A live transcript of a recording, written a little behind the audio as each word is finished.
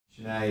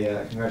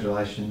Shineah,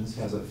 congratulations.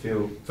 How's it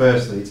feel,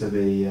 firstly, to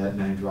be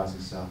named Rising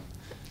Star?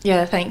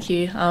 Yeah, thank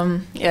you.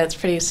 Yeah, it's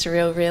pretty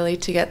surreal, really,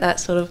 to get that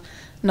sort of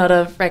not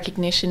of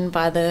recognition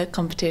by the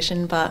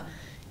competition, but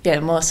yeah,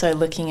 more so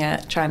looking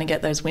at trying to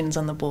get those wins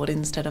on the board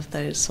instead of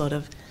those sort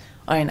of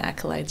own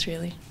accolades,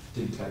 really.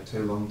 Didn't take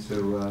too long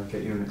to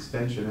get you an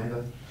extension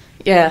either.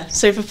 Yeah,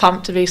 super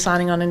pumped to be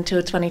signing on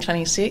until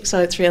 2026, so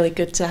it's really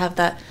good to have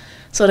that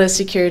sort of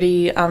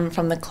security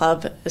from the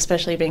club,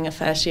 especially being a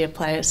first year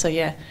player. So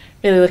yeah,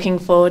 really looking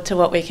forward to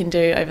what we can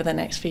do over the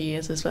next few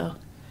years as well.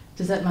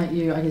 Does that make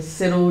you, I guess,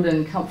 settled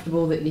and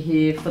comfortable that you're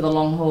here for the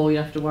long haul? You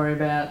don't have to worry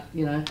about,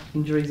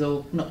 injuries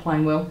or not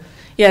playing well?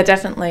 Yeah,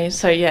 definitely.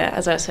 So yeah,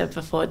 as I said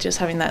before, just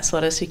having that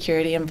sort of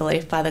security and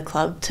belief by the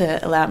club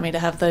to allow me to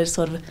have those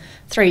sort of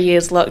 3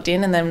 years locked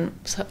in, and then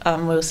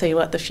we'll see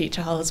what the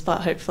future holds,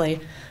 but hopefully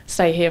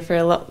stay here for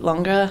a lot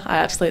longer. I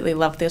absolutely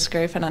love this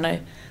group, and I know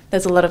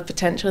there's a lot of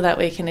potential that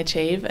we can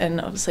achieve, and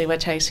obviously we're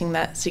chasing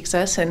that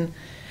success and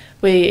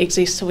we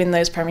exist to win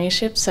those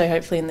premierships, so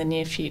hopefully in the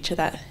near future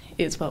that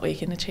is what we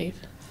can achieve.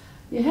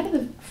 Yeah, how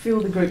did feel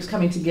the groups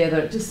coming together?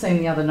 It just seemed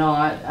the other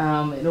night,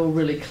 it all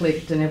really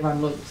clicked and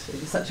everyone looked, it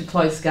was such a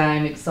close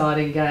game,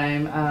 exciting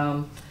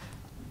game.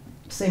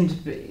 Seemed to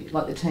be,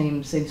 like the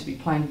team seems to be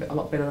playing a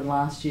lot better than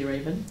last year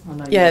even. I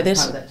know you were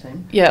part of that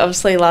team. Yeah,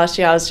 obviously last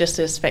year I was just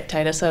a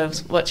spectator, so I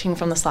was watching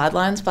from the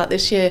sidelines, but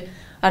this year,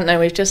 I don't know,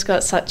 we've just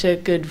got such a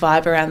good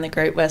vibe around the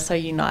group. We're so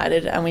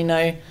united and we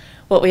know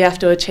what we have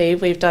to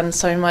achieve. We've done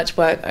so much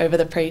work over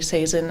the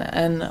pre-season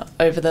and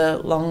over the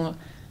long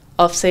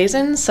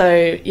off-season.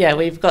 So, yeah,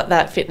 we've got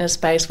that fitness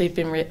base. We've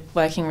been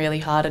working really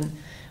hard and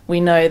we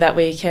know that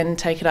we can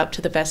take it up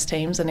to the best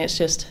teams, and it's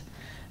just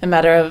a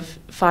matter of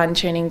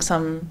fine-tuning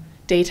some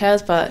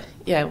details. But,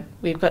 yeah,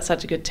 we've got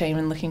such a good team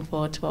and looking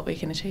forward to what we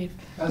can achieve.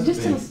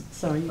 Just tell us,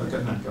 sorry.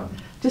 Okay, no, go on.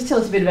 Just tell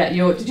us a bit about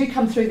did you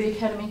come through the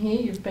academy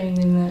here? You've been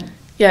in the...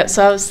 Yeah,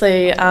 so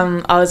obviously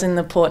I was in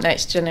the Port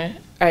Next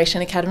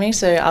Generation Academy,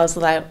 so I was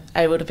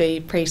able to be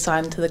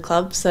pre-signed to the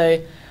club.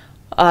 So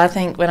I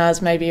think when I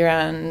was maybe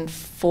around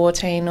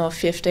 14 or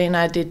 15,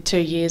 I did 2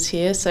 years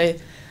here. So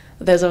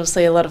there's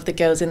obviously a lot of the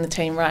girls in the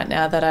team right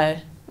now that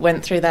I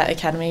went through that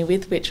academy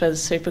with, which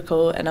was super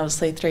cool. And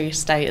obviously through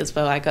state as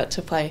well, I got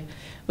to play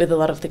with a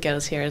lot of the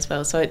girls here as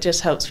well. So it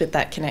just helps with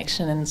that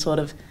connection and sort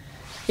of,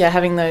 yeah,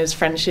 having those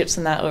friendships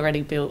and that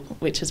already built,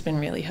 which has been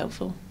really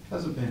helpful.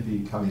 How's it been for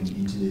you coming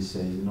into this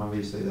season?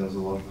 Obviously there was a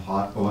lot of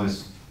hype,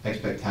 almost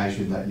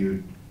expectation that you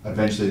would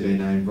eventually be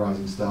named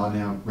Rising Star.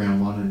 Now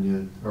round one and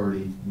you're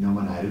already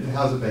nominated.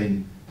 How's it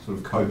been sort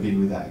of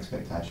coping with that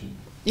expectation?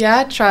 Yeah,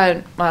 I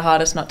tried my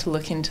hardest not to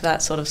look into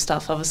that sort of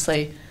stuff.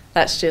 Obviously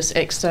that's just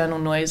external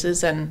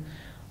noises, and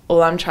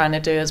all I'm trying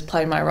to do is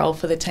play my role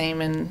for the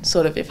team, and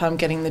sort of if I'm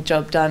getting the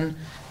job done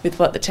with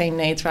what the team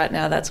needs right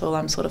now, that's all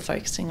I'm sort of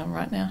focusing on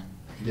right now.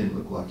 You didn't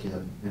look like you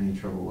had any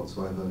trouble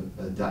whatsoever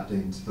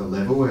adapting to the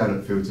level. How did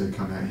it feel to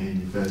come out here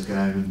in your first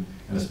game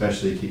and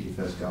especially kick your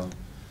first goal?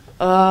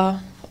 I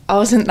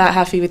wasn't that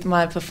happy with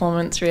my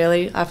performance,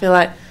 really. I feel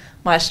like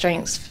my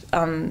strengths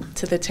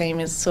to the team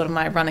is sort of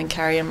my run and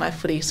carry and my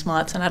footy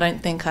smarts, and I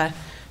don't think I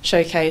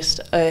showcased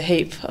a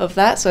heap of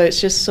that. So it's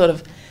just sort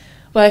of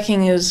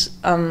working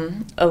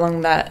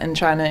along that and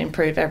trying to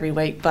improve every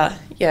week. But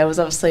yeah, it was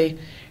obviously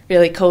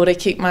really cool to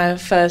kick my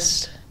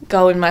first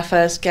goal in my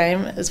first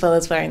game, as well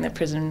as wearing the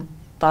prison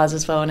bars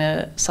as well in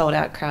a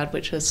sold-out crowd,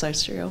 which was so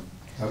surreal.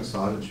 How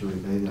excited should we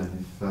be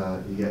then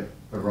if you get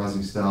a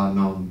Rising Star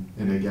nom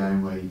in a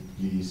game where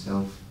you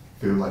yourself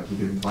feel like you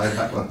didn't play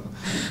that well?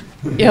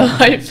 Yeah,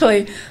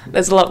 hopefully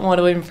there's a lot more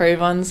to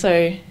improve on. So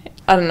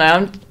I don't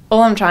know,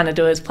 all I'm trying to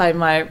do is play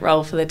my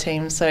role for the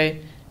team. So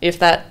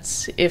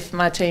if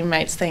my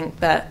teammates think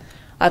that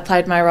I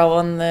played my role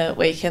on the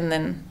weekend,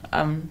 then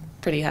I'm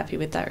pretty happy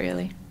with that,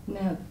 really.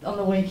 Now, on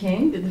the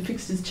weekend, did the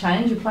fixtures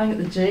change? You're playing at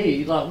the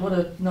G. Like, what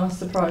a nice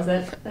surprise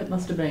that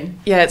must have been.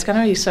 Yeah, it's going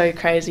to be so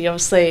crazy.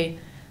 Obviously,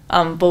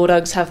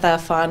 Bulldogs have their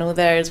final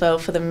there as well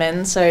for the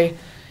men, so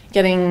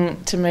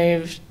getting to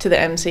move to the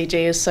MCG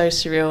is so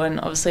surreal, and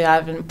obviously I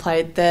haven't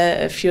played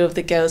there. A few of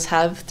the girls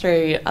have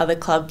through other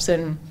clubs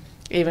and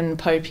even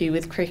Popey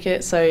with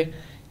cricket. So,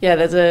 yeah,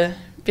 there's a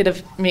bit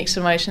of mixed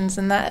emotions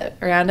in that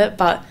around it,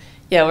 but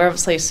yeah, we're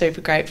obviously super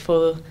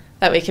grateful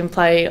that we can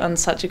play on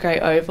such a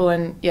great oval,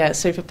 and yeah,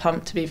 super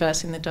pumped to be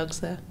versing the Dogs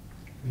there.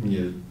 When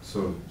you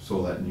sort of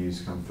saw that news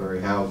come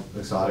through, how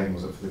exciting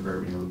was it for the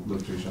group when you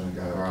looked to each other and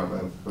go, all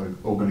right, we're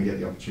all going to get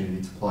the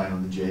opportunity to play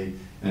on the G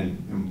and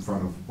in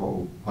front of what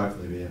will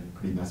hopefully be a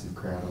pretty massive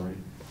crowd already?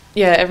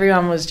 Yeah,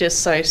 everyone was just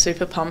so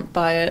super pumped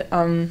by it.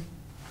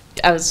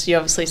 As you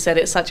obviously said,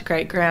 it's such a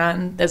great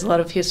ground. There's a lot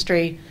of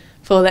history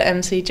for the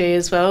MCG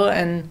as well,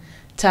 and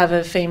to have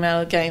a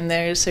female game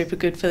there is super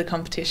good for the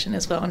competition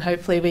as well, and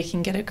hopefully we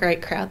can get a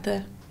great crowd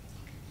there.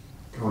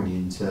 Going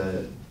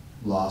into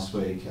last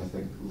week, I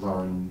think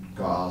Lauren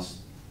got asked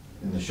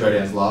in the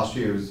showdowns last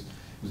year, it was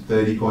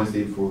 30 points, the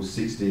year before it was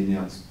 60,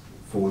 now it's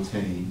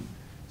 14.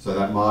 So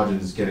that margin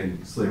is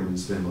getting slimmer and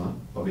slimmer.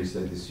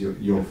 Obviously this is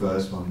your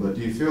first one, but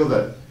do you feel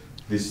that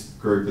this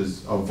group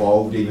has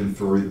evolved even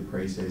through the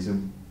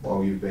pre-season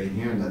while you've been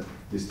here, and that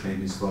this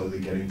team is slowly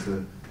getting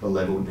to the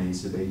level it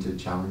needs to be to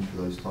challenge for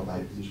those top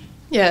 8 positions?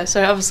 Yeah,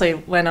 so obviously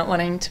we're not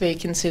wanting to be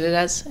considered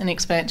as an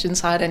expansion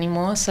side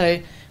anymore,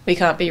 so we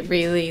can't be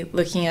really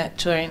looking at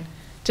trying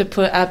to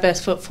put our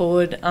best foot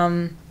forward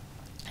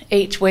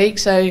each week.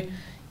 So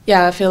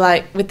yeah, I feel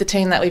like with the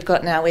team that we've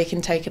got now, we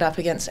can take it up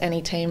against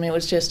any team. It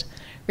was just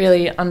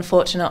really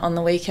unfortunate on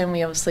the weekend.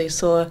 We obviously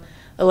saw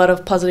a lot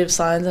of positive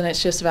signs, and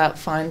it's just about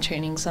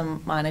fine-tuning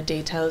some minor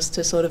details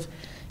to sort of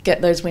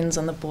get those wins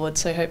on the board.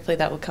 So hopefully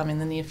that will come in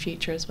the near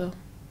future as well.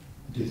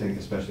 Do you think,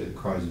 especially the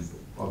Crows have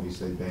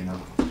obviously been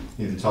up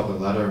near the top of the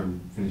ladder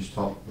and finished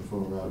top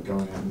before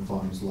going out in the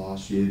finals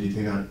last year, do you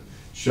think that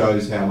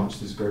shows how much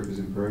this group has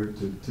improved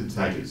to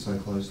take it so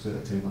close to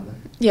a team like that?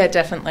 Yeah,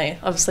 definitely.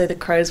 Obviously the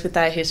Crows, with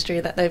their history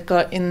that they've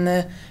got in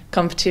the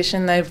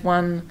competition, they've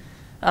won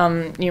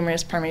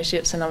numerous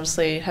premierships and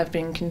obviously have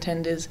been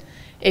contenders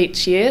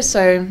each year.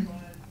 So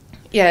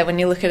yeah, when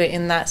you look at it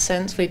in that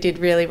sense, we did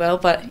really well.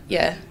 But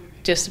yeah,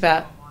 just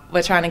about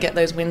we're trying to get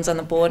those wins on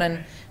the board,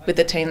 and with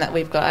the team that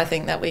we've got, I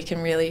think that we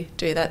can really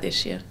do that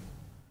this year.